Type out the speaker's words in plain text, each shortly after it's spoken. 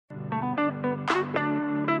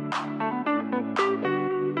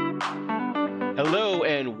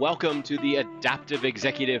welcome to the Adaptive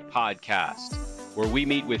Executive Podcast, where we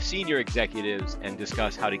meet with senior executives and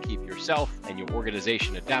discuss how to keep yourself and your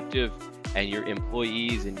organization adaptive and your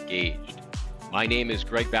employees engaged. My name is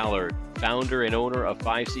Greg Ballard, founder and owner of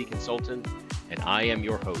 5C Consultant, and I am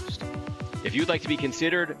your host. If you'd like to be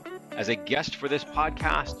considered as a guest for this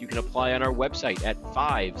podcast, you can apply on our website at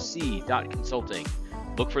 5c.consulting.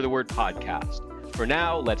 Look for the word podcast. For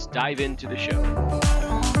now, let's dive into the show.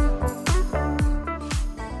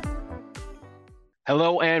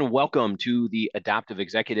 Hello and welcome to the Adaptive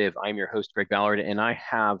Executive. I'm your host, Greg Ballard, and I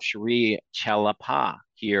have Chellappa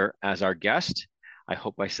here as our guest. I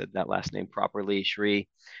hope I said that last name properly, Shri.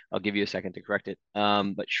 I'll give you a second to correct it.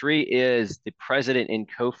 But Shri is the president and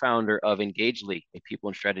co-founder of Engagely, a people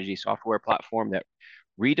and strategy software platform that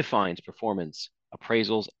redefines performance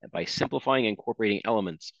appraisals by simplifying and incorporating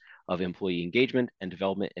elements of employee engagement and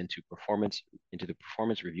development into the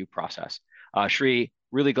performance review process. Shri,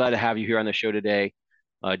 really glad to have you here on the show today.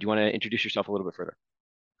 Do you want to introduce yourself a little bit further?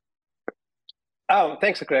 Oh,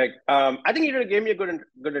 thanks, Greg. I think you gave me a good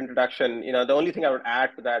introduction. The only thing I would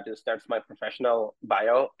add to that is that's my professional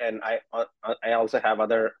bio, and I also have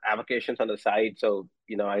other avocations on the side. So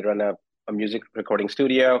I run a music recording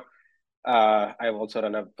studio. I've also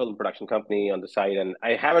run a film production company on the side, and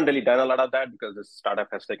I haven't really done a lot of that because this startup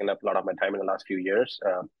has taken up a lot of my time in the last few years.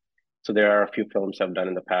 So there are a few films I've done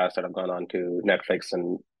in the past that have gone on to Netflix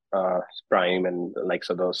and Prime and the likes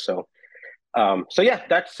of those. So yeah,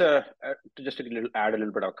 that's just add a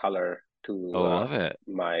little bit of color to love it.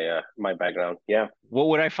 my background. Yeah. What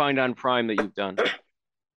would I find on Prime that you've done?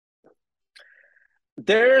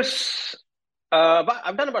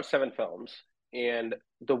 I've done about 7 films, and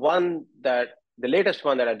the latest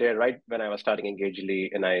one that I did right when I was starting Engagely,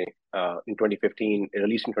 and in 2015, it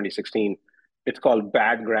released in 2016. It's called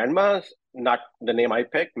Bad Grandmas, not the name I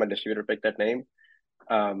picked. My distributor picked that name.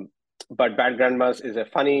 But Bad Grandmas is a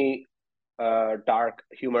funny, dark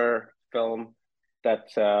humor film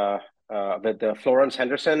that's with Florence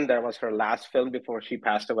Henderson. That was her last film before she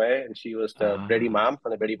passed away, and she was the Brady mom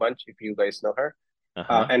from the Brady Bunch, if you guys know her.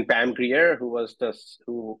 And Pam Grier, who was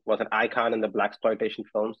an icon in the blaxploitation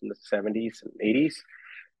films in the 70s and 80s.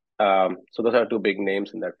 So those are 2 big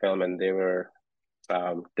names in that film, and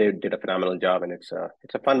they did a phenomenal job, and it's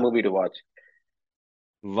a fun movie to watch.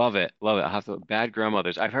 Love it. I'll have to. Bad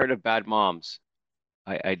Grandmothers. I've heard of Bad Moms.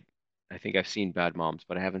 I think I've seen Bad Moms,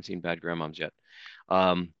 but I haven't seen Bad Grandmoms yet.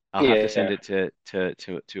 I'll have to send it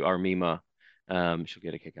to our Mima. She'll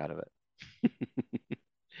get a kick out of it.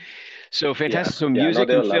 So fantastic. So music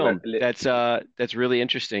and film. That's really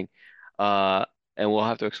interesting. And we'll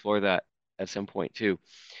have to explore that at some point too.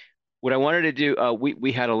 What I wanted to do,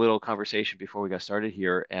 we had a little conversation before we got started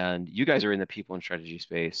here, and you guys are in the people and strategy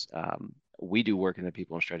space. We do work in the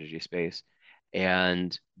people and strategy space,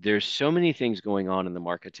 and there's so many things going on in the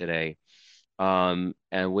market today. And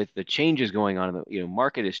with the changes going on, the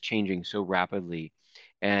market is changing so rapidly,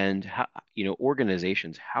 and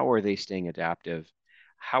organizations, how are they staying adaptive?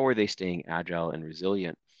 How are they staying agile and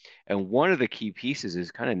resilient? And one of the key pieces is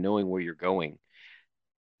kind of knowing where you're going.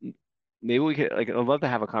 Maybe we could, I'd love to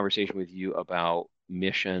have a conversation with you about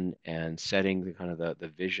mission and setting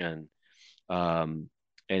the vision,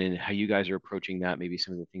 and in how you guys are approaching that, maybe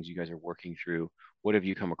some of the things you guys are working through. What have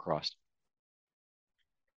you come across?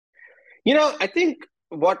 I think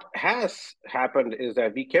what has happened is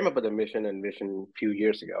that we came up with a mission and vision a few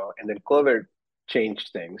years ago, and then COVID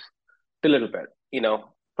changed things a little bit.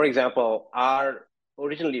 For example,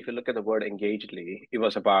 originally, if you look at the word engagedly, it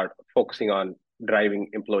was about focusing on driving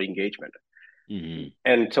employee engagement. Mm-hmm.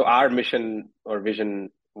 And so our mission or vision,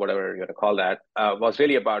 whatever you're going to call that, was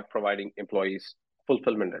really about providing employees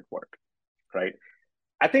fulfillment at work, right?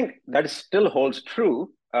 I think that still holds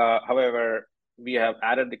true. However, we have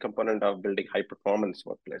added the component of building high performance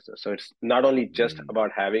workplaces. So it's not only just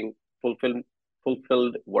about having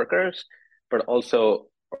fulfilled workers, but also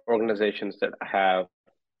organizations that have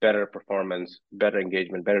better performance, better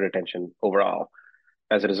engagement, better retention overall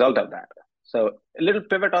as a result of that. So a little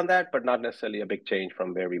pivot on that, but not necessarily a big change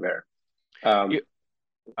from where we were.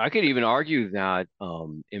 I could even argue that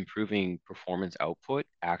improving performance output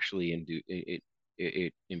actually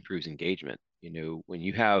it improves engagement. When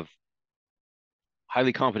you have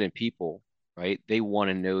highly competent people, right, they want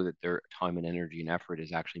to know that their time and energy and effort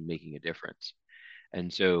is actually making a difference.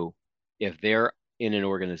 And so if they're in an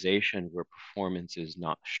organization where performance is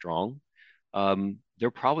not strong,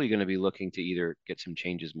 they're probably going to be looking to either get some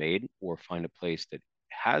changes made or find a place that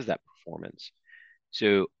has that performance.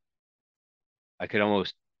 So I could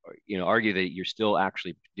almost, argue that you're still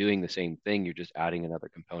actually doing the same thing. You're just adding another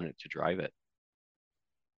component to drive it.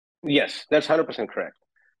 Yes, that's 100% correct.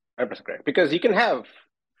 100% correct. Because you can have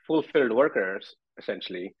fulfilled workers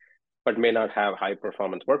essentially, but may not have high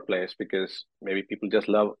performance workplace because maybe people just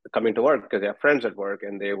love coming to work because they have friends at work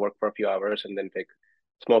and they work for a few hours and then take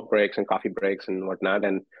smoke breaks and coffee breaks and whatnot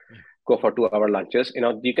and Yeah. go for 2 hour lunches.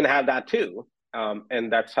 You can have that too.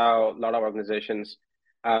 And that's how a lot of organizations,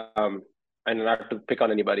 um, and not to pick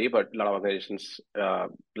on anybody, but a lot of organizations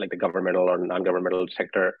like the governmental or non-governmental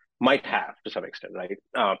sector might have to some extent, right?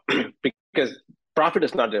 Because profit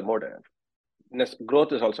is not their motive.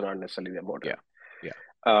 Growth is also not necessarily their motive. Yeah. Yeah.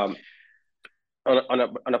 Um,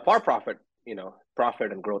 on a for profit,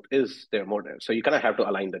 profit and growth is their motive. So you kind of have to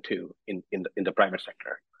align the two in the private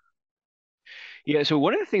sector. Yeah, so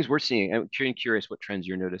one of the things we're seeing, I'm curious what trends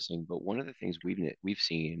you're noticing, but one of the things we've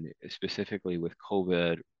seen specifically with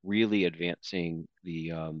COVID really advancing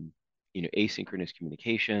the asynchronous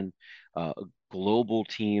communication, uh, global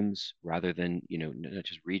teams rather than not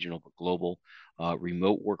just regional but global,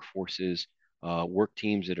 remote workforces, work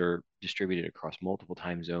teams that are distributed across multiple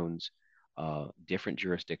time zones, different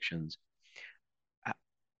jurisdictions. Uh,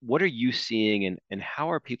 What are you seeing, and how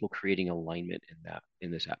are people creating alignment in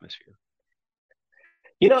this atmosphere?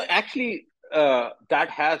 Actually, that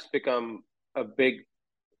has become a big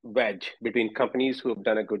wedge between companies who have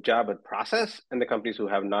done a good job with process and the companies who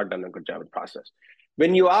have not done a good job with process.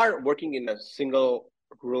 When you are working in a single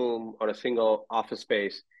room or a single office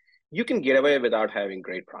space, you can get away without having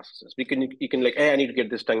great processes. You can like, hey, I need to get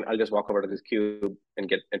this done. I'll just walk over to this cube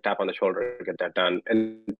and tap on the shoulder and get that done.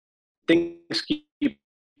 And things keep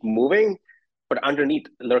moving, but underneath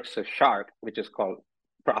lurks a shark, which is called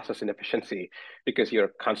process inefficiency, because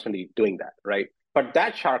you're constantly doing that, right? But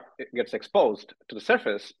that shark gets exposed to the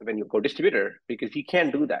surface when you go distributor because you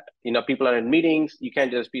can't do that. People are in meetings. You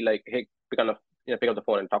can't just be like, hey, pick up the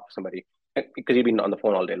phone and talk to somebody because you've been on the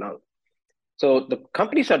phone all day long. So the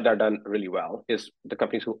companies that are done really well is the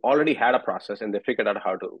companies who already had a process and they figured out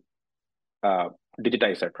how to uh,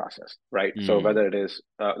 digitize that process, right? So Mm, whether it is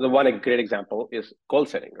the one great example is goal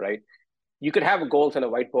setting, right? You could have goals on a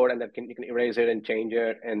whiteboard and you can erase it and change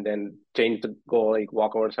it and then change the goal, like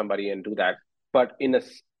walk over to somebody and do that. But in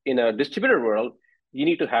a distributed world, you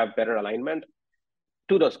need to have better alignment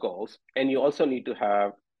to those goals, and you also need to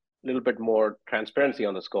have a little bit more transparency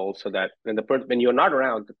on those goals so that when you're not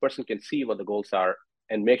around, the person can see what the goals are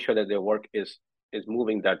and make sure that their work is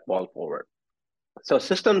moving that ball forward. So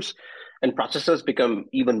systems and processes become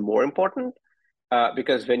even more important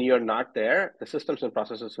because when you're not there, the systems and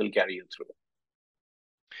processes will carry you through.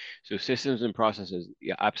 so systems and processes,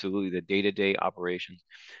 yeah, absolutely, the day-to-day operations.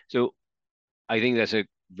 So I think that's a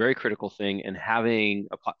very critical thing, and having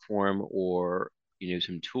a platform or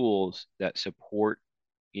some tools that support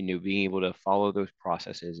being able to follow those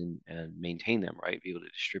processes and maintain them, right? Be able to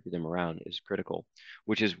distribute them around is critical,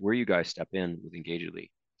 which is where you guys step in with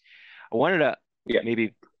Engagedly. I wanted to Yeah.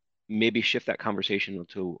 maybe shift that conversation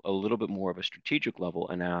to a little bit more of a strategic level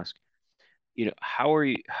and ask, how are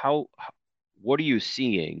you what are you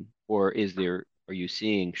seeing, or are you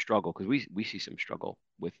seeing struggle? Because we see some struggle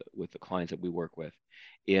with the clients that we work with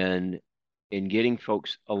in getting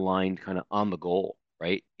folks aligned kind of on the goal,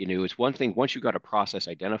 right? It's one thing once you got a process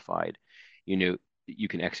identified, you know, you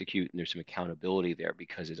can execute and there's some accountability there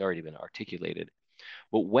because it's already been articulated.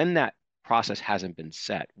 But when that process hasn't been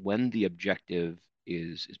set, when the objective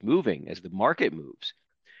is moving as the market moves,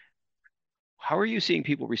 how are you seeing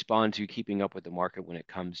people respond to keeping up with the market when it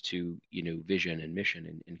comes to, vision and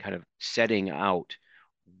mission and kind of setting out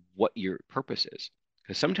what your purpose is?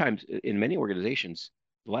 Because sometimes in many organizations,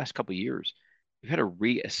 the last couple of years, they've had to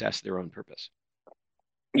reassess their own purpose.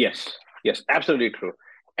 Yes. Yes. Absolutely true.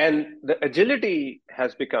 And the agility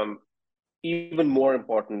has become even more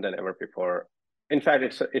important than ever before. In fact,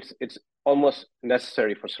 it's almost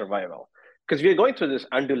necessary for survival because we're going through these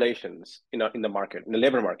undulations, in the market, in the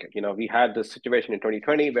labor market. We had this situation in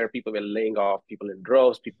 2020 where people were laying off people in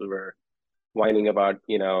droves. People were whining about,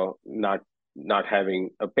 not having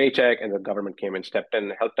a paycheck, and the government came and stepped in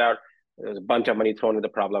and helped out. There was a bunch of money thrown at the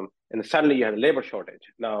problem, and suddenly you had a labor shortage.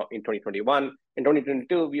 Now in 2021, in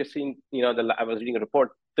 2022, we are seeing, I was reading a report,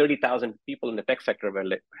 30,000 people in the tech sector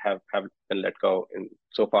have been let go in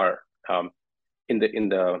so far, in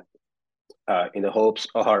the hopes,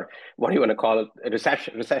 or what do you want to call it, a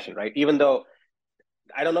recession, right? Even though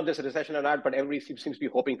I don't know if there's a recession or not, but everybody seems to be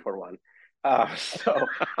hoping for one. So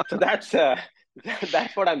that's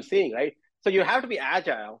that's what I'm seeing, right? So you have to be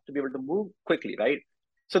agile to be able to move quickly, right?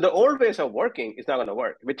 So the old ways of working is not going to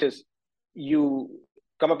work, which is you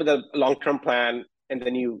come up with a long-term plan and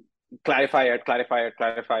then you clarify it, clarify it,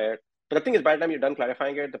 clarify it. But the thing is, by the time you're done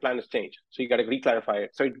clarifying it, the plan has changed. So you got to re-clarify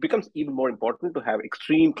it. So it becomes even more important to have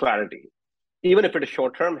extreme clarity even if it is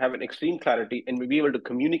short term, have an extreme clarity and be able to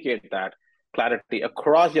communicate that clarity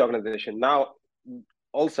across the organization. Now,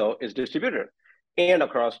 also is distributed and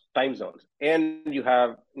across time zones. And you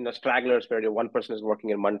have stragglers where one person is working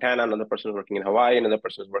in Montana, another person is working in Hawaii, another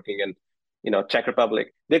person is working in Czech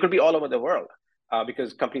Republic. They could be all over the world.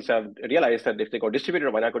 Because companies have realized that if they go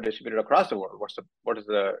distributed, why not go distributed across the world? What is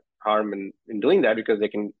the harm in doing that? Because they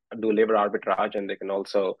can do labor arbitrage and they can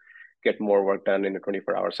also get more work done in a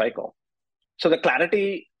 24-hour cycle. So the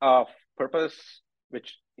clarity of purpose,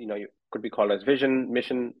 which you could be called as vision,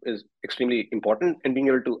 mission, is extremely important, and being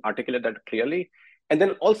able to articulate that clearly. And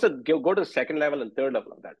then also go to the second level and third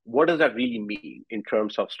level of that. What does that really mean in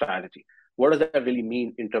terms of strategy? What does that really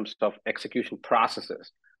mean in terms of execution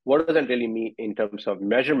processes? What does that really mean in terms of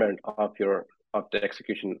measurement of the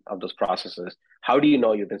execution of those processes? How do you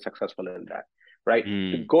know you've been successful in that? Right? To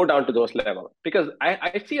Mm, go down to those levels, because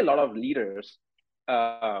I see a lot of leaders,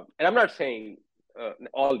 and I'm not saying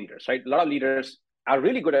all leaders, right? A lot of leaders are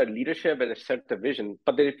really good at leadership and set the vision,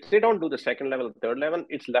 but if they don't do the second level, third level,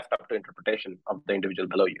 it's left up to interpretation of the individual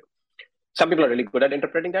below you. Some people are really good at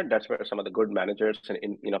interpreting that. That's where some of the good managers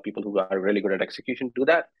and people who are really good at execution do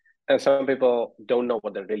that. And some people don't know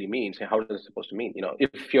what that really means. And how is it supposed to mean?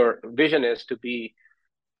 If your vision is to be,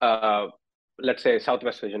 uh, let's say,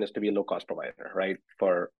 Southwest vision is to be a low cost provider, right,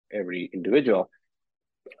 for every individual,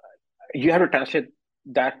 you have to translate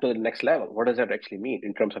that to the next level. What does that actually mean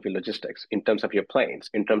in terms of your logistics, in terms of your planes,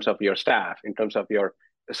 in terms of your staff, in terms of your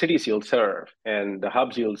cities you'll serve and the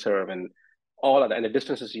hubs you'll serve and all of that, and the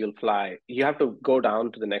distances you'll fly? You have to go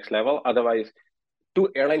down to the next level. Otherwise, two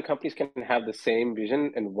airline companies can have the same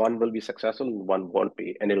vision and one will be successful and one won't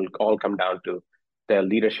be. And it'll all come down to their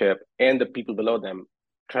leadership and the people below them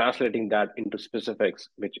translating that into specifics,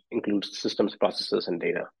 which includes systems, processes, and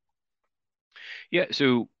data. yeah,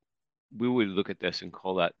 so we would look at this and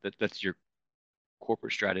call that's your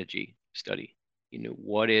corporate strategy study.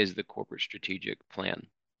 What is the corporate strategic plan?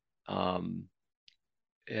 Um,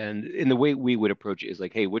 and in the way we would approach it is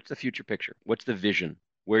like, hey, what's the future picture? What's the vision?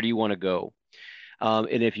 Where do you want to go?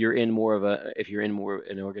 And if you're in more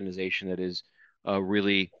an organization that is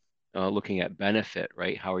really looking at benefit,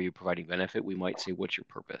 right? How are you providing benefit? We might say, what's your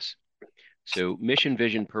purpose? So mission,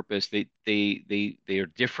 vision, purpose, they are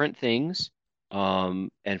different things.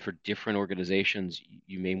 And for different organizations,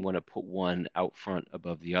 you may want to put one out front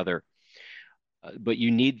above the other. But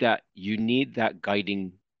you need that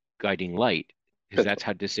guiding light because That's that's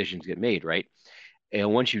how decisions get made, right?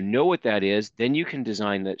 And once you know what that is, then you can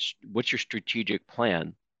design what's your strategic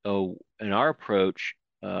plan. Oh, and our approach,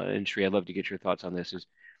 and Sri, I'd love to get your thoughts on this,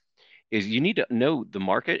 is you need to know the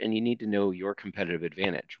market and you need to know your competitive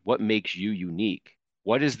advantage. What makes you unique?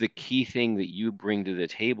 What is the key thing that you bring to the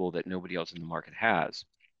table that nobody else in the market has?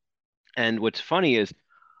 And what's funny is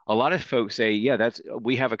a lot of folks say, yeah,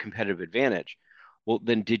 we have a competitive advantage. Well,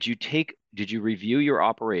 then did you review your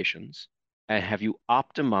operations and have you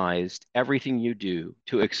optimized everything you do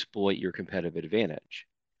to exploit your competitive advantage?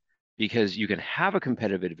 Because you can have a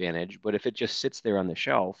competitive advantage, but if it just sits there on the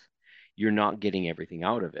shelf, you're not getting everything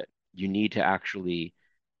out of it. You need to actually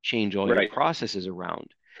change all your right. processes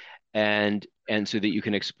around and so that you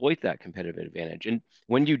can exploit that competitive advantage. And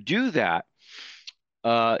when you do that,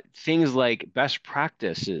 things like best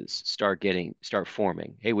practices start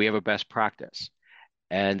forming. Hey, we have a best practice,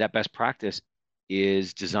 and that best practice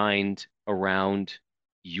is designed around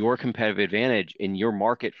your competitive advantage in your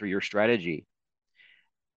market for your strategy.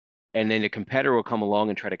 And then a competitor will come along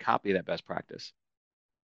and try to copy that best practice.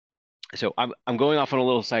 So I'm going off on a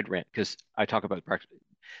little side rant because I talk about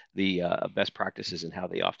the best practices and how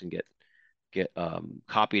they often get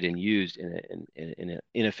copied and used in an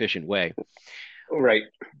inefficient way. Right.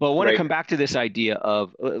 But I want to Right. come back to this idea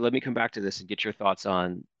of let me come back to this and get your thoughts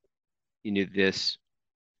on this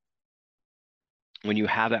when you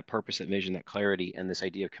have that purpose, that vision, that clarity, and this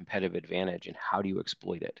idea of competitive advantage, and how do you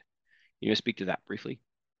exploit it? You know, speak to that briefly.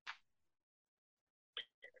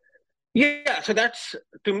 Yeah. So that's,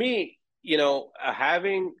 to me,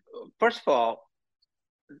 having, first of all,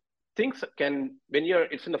 things can, when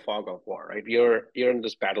it's in the fog of war, right? You're in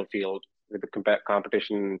this battlefield with the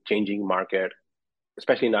competition, changing market,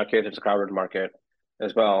 especially in our case, it's a crowded market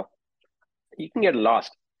as well. You can get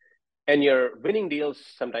lost. And you're winning deals,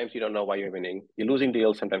 sometimes you don't know why you're winning. You're losing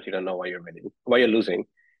deals, sometimes you don't know why you're winning, why you're losing.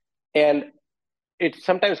 And it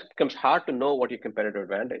sometimes becomes hard to know what your competitive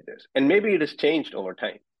advantage is. And maybe it has changed over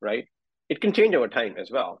time, right? It can change over time as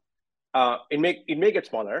well. It may get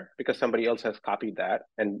smaller because somebody else has copied that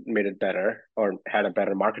and made it better or had a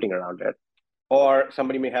better marketing around it. Or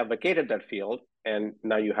somebody may have vacated that field and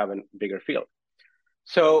now you have a bigger field.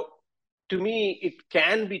 So to me, it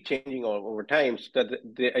can be changing over time. So that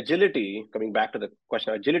the agility, coming back to the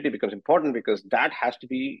question, agility becomes important because that has to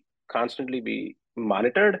be constantly be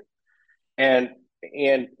monitored, and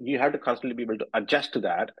and you have to constantly be able to adjust to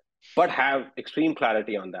that, but have extreme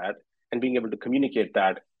clarity on that, and being able to communicate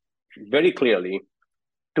that very clearly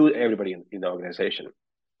to everybody in the organization.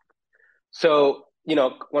 So,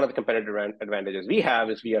 one of the competitive advantages we have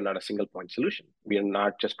is we are not a single point solution. We are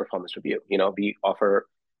not just performance review. We offer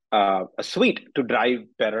a suite to drive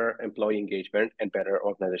better employee engagement and better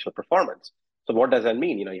organizational performance. So what does that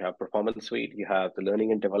mean? You have performance suite, you have the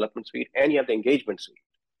learning and development suite, and you have the engagement suite.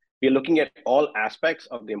 We're looking at all aspects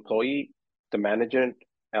of the employee, the management,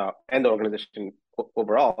 and the organization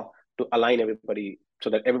overall to align everybody so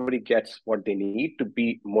that everybody gets what they need to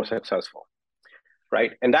be more successful,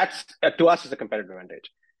 right? And that's to us is a competitive advantage.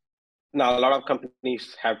 Now, a lot of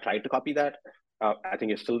companies have tried to copy that. I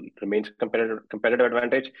think it still remains a competitive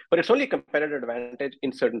advantage, but it's only a competitive advantage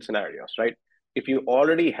in certain scenarios, right? If you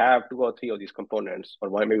already have two or three of these components, or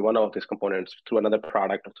maybe one of these components through another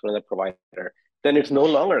product or through another provider, then it's no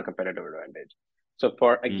longer a competitive advantage. So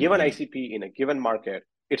for a given Hmm. ICP in a given market,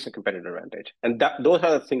 it's a competitive advantage. And those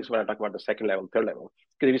are the things when I talk about the second level, third level.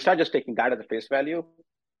 Because if you start just taking that as a face value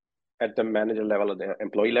at the manager level or the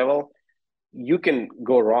employee level, you can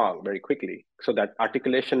go wrong very quickly. So that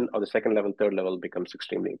articulation of the second level, third level becomes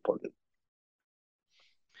extremely important.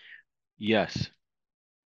 Yes.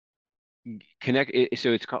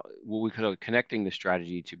 So it's called what we call connecting the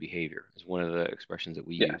strategy to behavior is one of the expressions that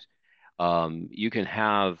we Yeah, use. You can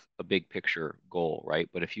have a big picture goal, right?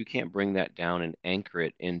 But if you can't bring that down and anchor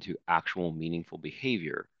it into actual meaningful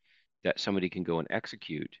behavior that somebody can go and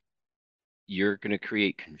execute, you're going to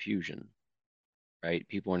create confusion, right?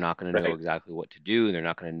 People are not going to know right. exactly what to do, and they're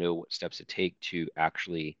not going to know what steps to take to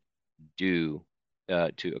actually do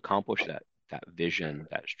to accomplish that vision,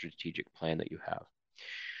 that strategic plan that you have.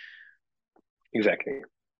 Exactly.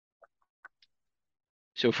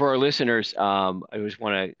 So for our listeners, I just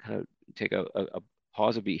want to kind of take a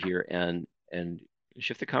pause a beat here and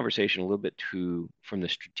shift the conversation a little bit to from the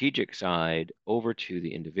strategic side over to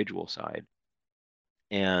the individual side.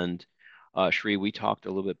 And Shri, we talked a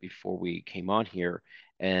little bit before we came on here,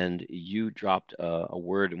 and you dropped a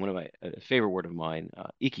word, one of my a favorite word of mine,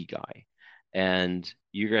 ikigai. And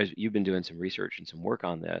you've been doing some research and some work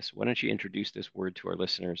on this. Why don't you introduce this word to our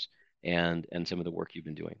listeners and some of the work you've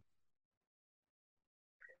been doing?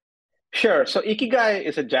 Sure. So ikigai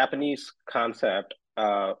is a Japanese concept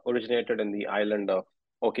originated in the island of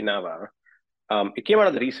Okinawa. It came out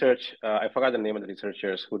of the research. I forgot the name of the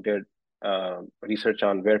researchers who did research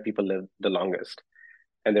on where people live the longest.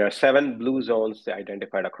 And there are 7 blue zones they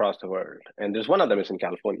identified across the world. And there's one of them is in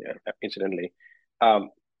California, incidentally. Um,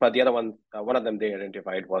 but the other one of them they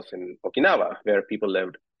identified was in Okinawa, where people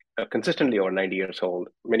lived consistently over 90 years old.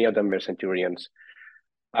 Many of them were centurions.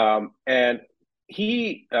 And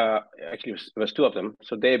he actually was 2 of them.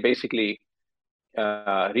 So they basically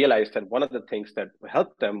realized that one of the things that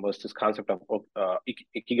helped them was this concept of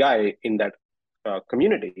ikigai in that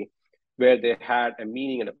community, where they had a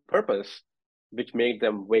meaning and a purpose, which made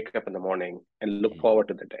them wake up in the morning and look Mm-hmm. forward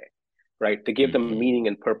to the day. Right? They gave them Mm-hmm. meaning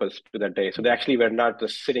and purpose to that day. So they actually were not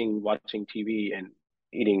just sitting watching TV and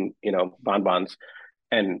eating, bonbons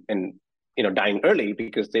and dying early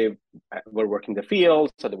because they were working the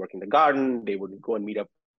fields, so they're working the garden. They would go and meet up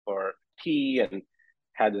for tea and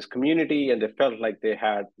had this community, and they felt like they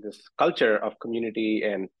had this culture of community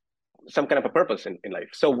and some kind of a purpose in life.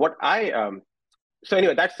 So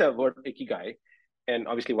anyway, that's the word ikigai, and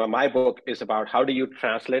obviously, my book is about how do you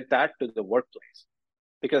translate that to the workplace,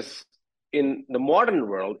 because in the modern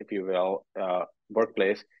world, if you will,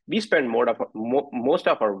 workplace, we spend most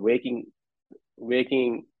of our waking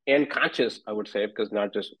and conscious, I would say, because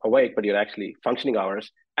not just awake, but you're actually functioning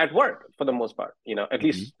hours at work for the most part. At Mm-hmm.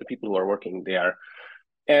 least the people who are working, they are.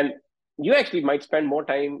 And you actually might spend more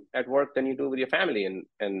time at work than you do with your family and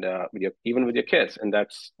even with your kids. And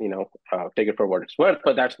that's, take it for what it's worth,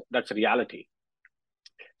 but that's a reality.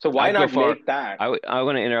 So why I'd go not far. make that? I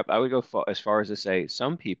want to interrupt. I would go as far as to say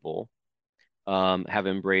some people have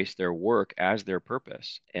embraced their work as their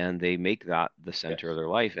purpose, and they make that the center of Yes. their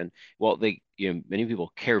life. And well, many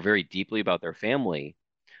people care very deeply about their family,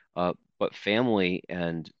 but family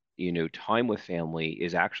and time with family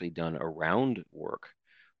is actually done around work,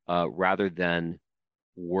 rather than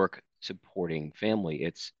work supporting family.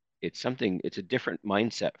 It's something. It's a different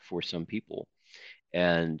mindset for some people,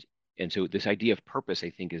 and and so this idea of purpose, I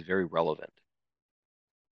think, is very relevant.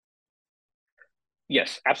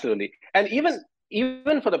 Yes, absolutely. And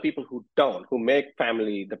even for the people who make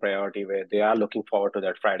family the priority, where they are looking forward to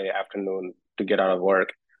that Friday afternoon to get out of work,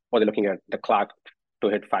 or they're looking at the clock to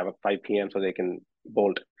hit 5 p.m. so they can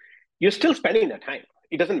bolt. You're still spending that time.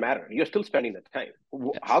 It doesn't matter. You're still spending that time.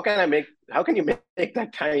 Yes. How can you make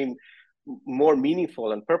that time more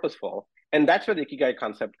meaningful and purposeful? And that's where the Ikigai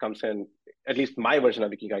concept comes in. At least my version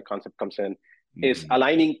of the Ikigai concept comes in, is Hmm.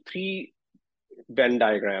 aligning three Venn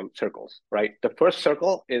diagram circles, right? The first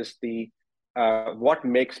circle is the what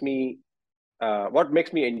makes me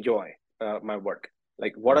enjoy my work.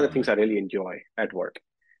 Like, what are the Hmm. things I really enjoy at work?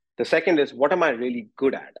 The second is, what am I really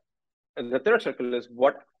good at? And the third circle is,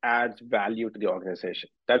 what adds value to the organization.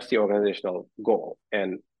 That's the organizational goal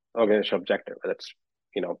and organizational objective. That's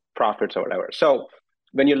profits or whatever. So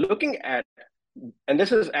when you're looking at, and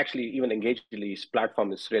this is actually even Engagely's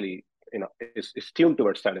platform is really is tuned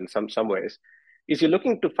towards that in some ways, is you're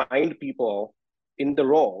looking to find people in the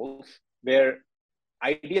roles where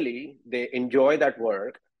ideally they enjoy that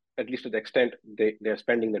work, at least to the extent they're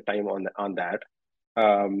spending the time on that.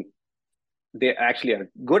 um, they actually are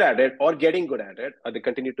good at it or getting good at it, or they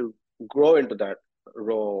continue to grow into that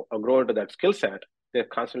role or grow into that skill set. They're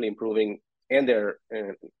constantly improving and they're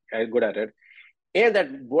good at it. And that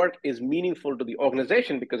work is meaningful to the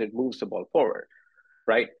organization because it moves the ball forward,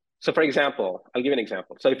 right? So, for example, I'll give you an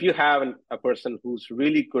example. So, if you have a person who's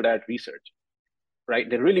really good at research, right?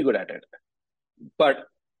 They're really good at it. But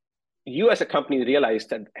you as a company realize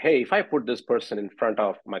that, hey, if I put this person in front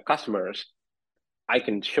of my customers, I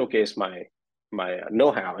can showcase my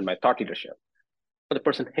know-how and my thought leadership. But the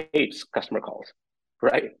person hates customer calls,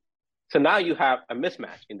 right? So now you have a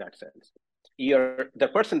mismatch in that sense. The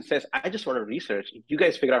person says, I just want to research. You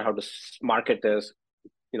guys figure out how to market this,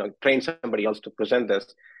 train somebody else to present this.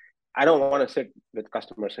 I don't want to sit with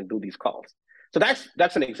customers and do these calls. So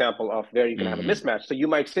that's an example of where you can have a Hmm. mismatch. So you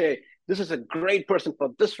might say, this is a great person for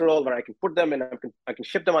this role where I can put them and I can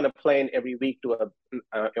ship them on a plane every week to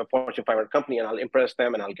a Fortune 500 company and I'll impress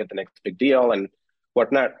them and I'll get the next big deal and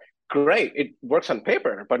whatnot. Great, it works on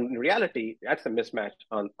paper, but in reality, that's a mismatch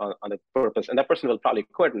on the purpose. And that person will probably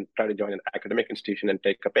quit and try to join an academic institution and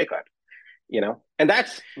take a pay cut. And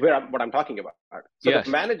that's what I'm talking about. So the Yes.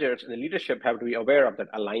 managers and the leadership have to be aware of that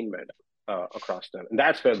alignment across them, and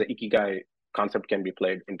that's where the ikigai concept can be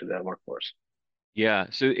played into the workforce. Yeah.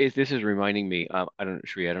 So this is reminding me. I don't,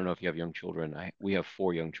 Sri, I don't know if you have young children. We have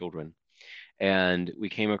four young children, and we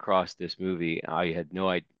came across this movie. I had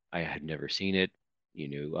never seen it.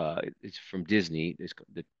 It's from Disney. It's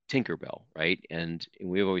the Tinkerbell, right? And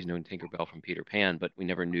we've always known Tinkerbell from Peter Pan, but we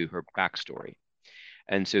never knew her backstory.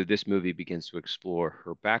 And so this movie begins to explore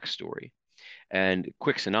her backstory. And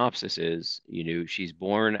quick synopsis is, she's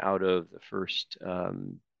born out of the first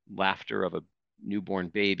laughter of a newborn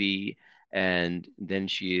baby, and then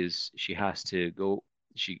she has to go.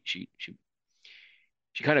 She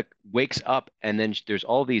kind of wakes up, and then there's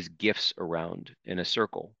all these gifts around in a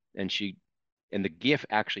circle, and the gift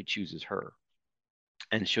actually chooses her,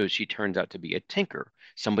 and so she turns out to be a tinker,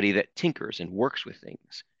 somebody that tinkers and works with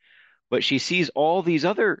things. But she sees all these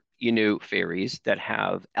other, fairies that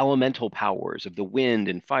have elemental powers of the wind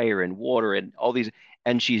and fire and water and all these,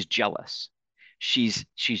 and she's jealous. She's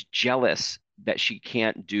jealous that she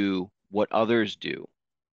can't do what others do.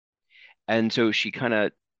 And so she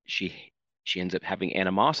she ends up having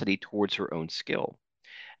animosity towards her own skill.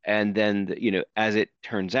 And then, as it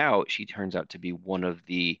turns out, she turns out to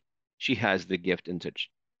be she has the gift in such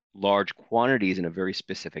large quantities in a very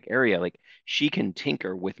specific area. Like she can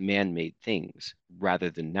tinker with man-made things rather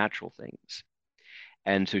than natural things.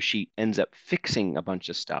 And so she ends up fixing a bunch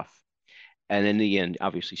of stuff. And in the end,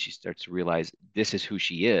 obviously, she starts to realize this is who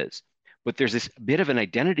she is. But there's this bit of an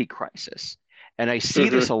identity crisis. And I see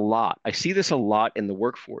this Mm-hmm. a lot. I see this a lot in the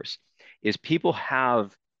workforce is people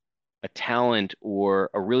have a talent or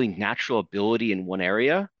a really natural ability in one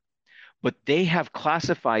area, but they have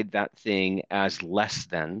classified that thing as less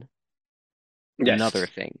than another Yes,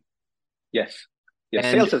 thing. yes, yes.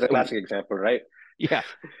 And Sales is a classic example, right? yeah,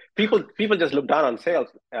 People just look down on sales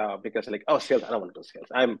because like, oh, sales, I don't want to do sales.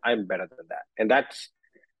 I'm better than that, and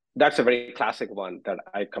that's a very classic one that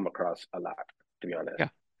I come across a lot, to be honest. yeah.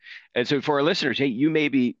 And so for our listeners, hey, you may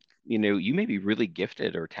be really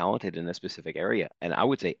gifted or talented in a specific area. And I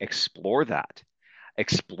would say explore that,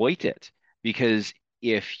 exploit it, because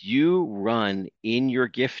if you run in your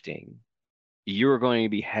gifting, you're going to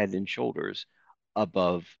be head and shoulders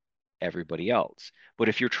above everybody else. But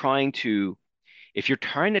if you're trying to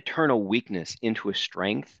turn a weakness into a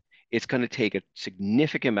strength, it's going to take a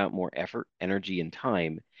significant amount more effort, energy, and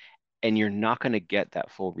time, and you're not going to get that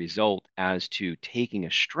full result as to taking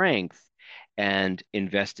a strength and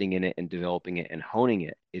investing in it and developing it and honing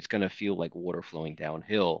it. It's going to feel like water flowing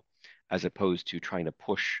downhill as opposed to trying to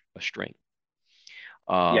push a strength.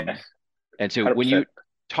 Um, Yes, and so when you 100%.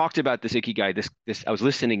 talked about this Ikigai, this I was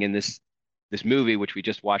listening in this movie which we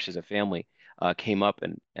just watched as a family came up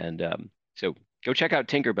and so go check out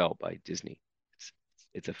Tinkerbell by Disney. It's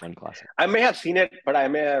it's a fun classic. I may have seen it, but I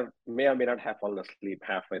may or may not have fallen asleep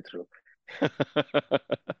halfway through.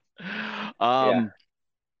 Yeah. Um,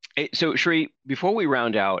 so Shri, before we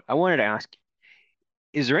round out, I wanted to ask,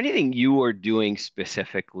 is there anything you are doing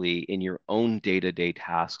specifically in your own day-to-day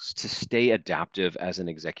tasks to stay adaptive as an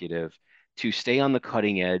executive, to stay on the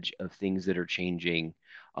cutting edge of things that are changing,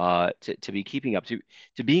 to be keeping up,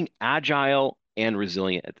 to being agile and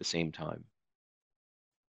resilient at the same time?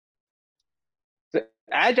 The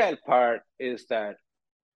agile part is that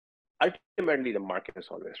ultimately the market is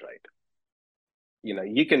always right.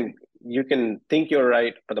 You can think you're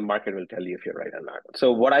right, but the market will tell you if you're right or not.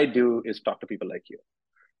 So what I do is talk to people like you.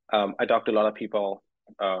 I talk to a lot of people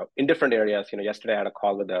in different areas. Yesterday I had a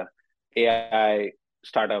call with a AI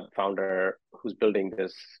startup founder who's building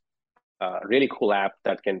this really cool app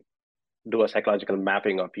that can do a psychological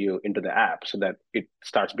mapping of you into the app so that it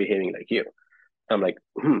starts behaving like you. I'm like,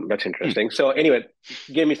 that's Hmm. interesting. So anyway,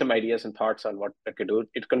 give me some ideas and thoughts on what it could do.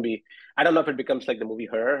 It's going to be, I don't know if it becomes like the movie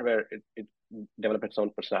Her, where it develops its own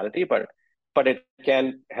personality, but it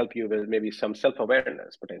can help you with maybe some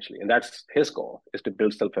self-awareness potentially. And that's his goal, is to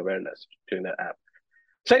build self-awareness during that app.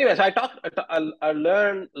 So anyways, I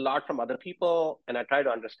learn a lot from other people, and I try to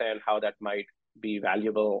understand how that might be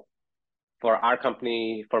valuable for our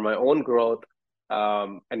company, for my own growth,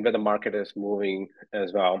 and where the market is moving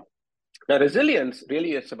as well. Now, resilience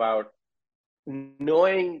really is about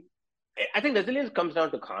knowing. I think resilience comes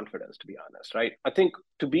down to confidence, to be honest, right? I think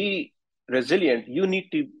to be resilient, you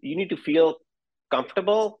need to feel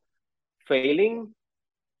comfortable failing,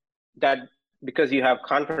 that because you have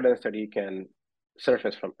confidence that you can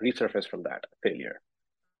resurface from that failure.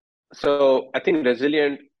 So I think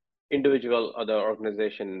resilient individual or the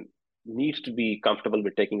organization needs to be comfortable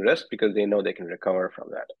with taking risks because they know they can recover from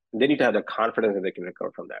that. They need to have the confidence that they can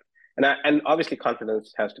recover from that. And obviously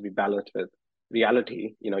confidence has to be balanced with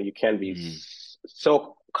reality. You can be Mm.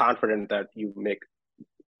 so confident that you make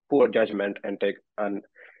poor judgment and take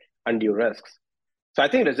undue risks. So I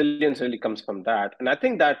think resilience really comes from that. And I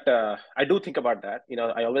think that I do think about that.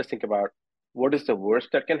 I always think about what is the worst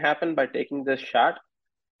that can happen by taking this shot,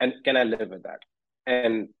 and can I live with that?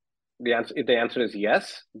 And if the answer is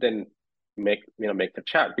yes, then make the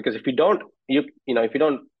chat. Because if you don't, if you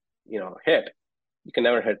don't, hit, you can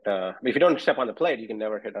never hit. If you don't step on the plate, you can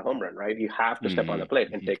never hit a home run, right? You have to step on Hmm. the plate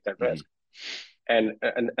and Hmm. take that Hmm. risk. And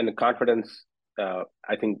the confidence,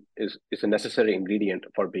 I think, is a necessary ingredient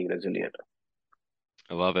for being resilient.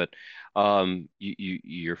 I love it.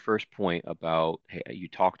 Your first point about, hey, you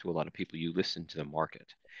talk to a lot of people, you listen to the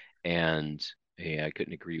market, and hey, I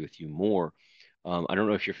couldn't agree with you more. I don't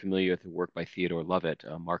know if you're familiar with the work by Theodore Levitt,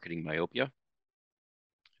 Marketing Myopia. Have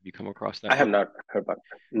you come across that I have work? not heard about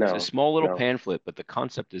that. It's a No, small little no. pamphlet, but the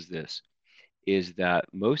concept is this, is that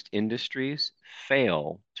most industries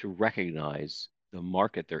fail to recognize the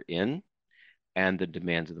market they're in and the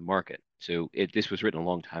demands of the market. So this was written a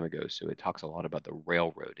long time ago, so it talks a lot about the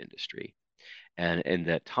railroad industry. And in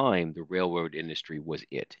that time, the railroad industry was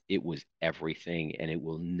it. It was everything, and it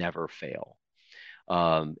will never fail.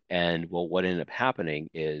 And well, what ended up happening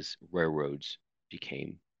is railroads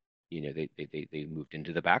became, they moved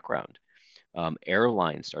into the background.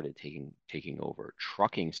 Airlines started taking over.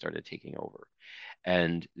 Trucking started taking over.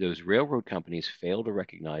 And those railroad companies failed to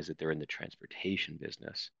recognize that they're in the transportation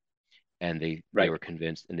business, and they Right. were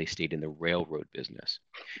convinced, and they stayed in the railroad business.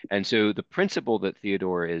 And so the principle that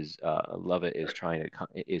Theodore is Levitt is trying to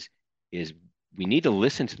is we need to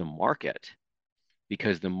listen to the market,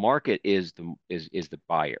 because the market is the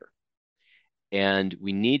buyer, and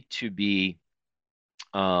we need to be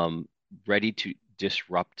um, ready to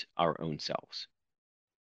disrupt our own selves.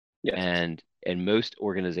 Yes. And most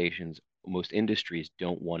organizations, most industries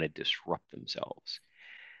don't want to disrupt themselves.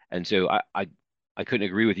 And so I couldn't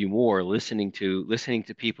agree with you more. Listening to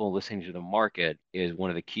people, listening to the market is one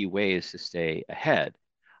of the key ways to stay ahead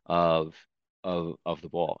of of the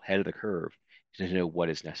ball, ahead of the curve, to know what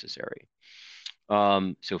is necessary.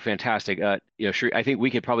 So fantastic. Sure, I think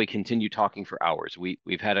we could probably continue talking for hours.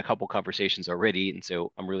 We've had a couple conversations already, and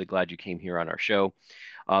so I'm really glad you came here on our show.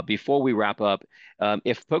 Before we wrap up,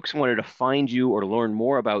 if folks wanted to find you or to learn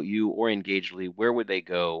more about you or Engagely, where would they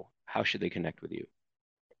go? How should they connect with you?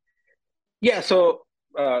 Yeah, so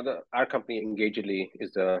our company Engagedly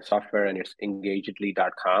is the software, and it's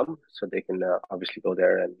engagedly.com. So they can obviously go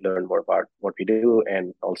there and learn more about what we do.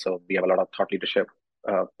 And also, we have a lot of thought leadership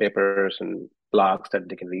papers and blogs that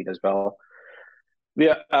they can read as well.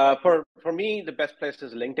 Yeah, for me, the best place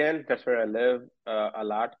is LinkedIn. That's where I live a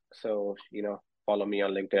lot. So, follow me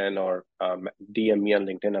on LinkedIn or DM me on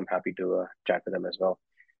LinkedIn. I'm happy to chat with them as well.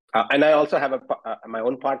 And I also have my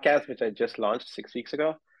own podcast, which I just launched 6 weeks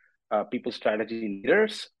ago, People Strategy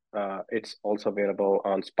Leaders. It's also available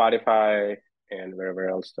on Spotify and wherever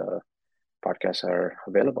else the podcasts are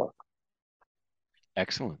available.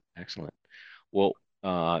 Excellent, excellent. Well,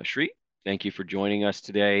 Shri, thank you for joining us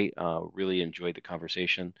today. Really enjoyed the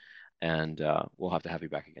conversation, and we'll have to have you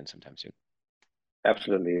back again sometime soon.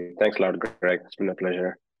 Absolutely. Thanks a lot, Greg. It's been a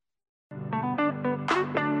pleasure.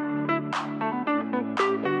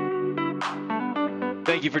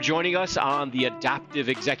 Thank you for joining us on the Adaptive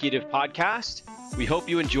Executive Podcast. We hope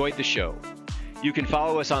you enjoyed the show. You can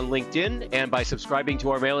follow us on LinkedIn and by subscribing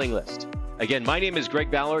to our mailing list. Again, my name is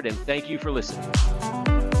Greg Ballard, and thank you for listening.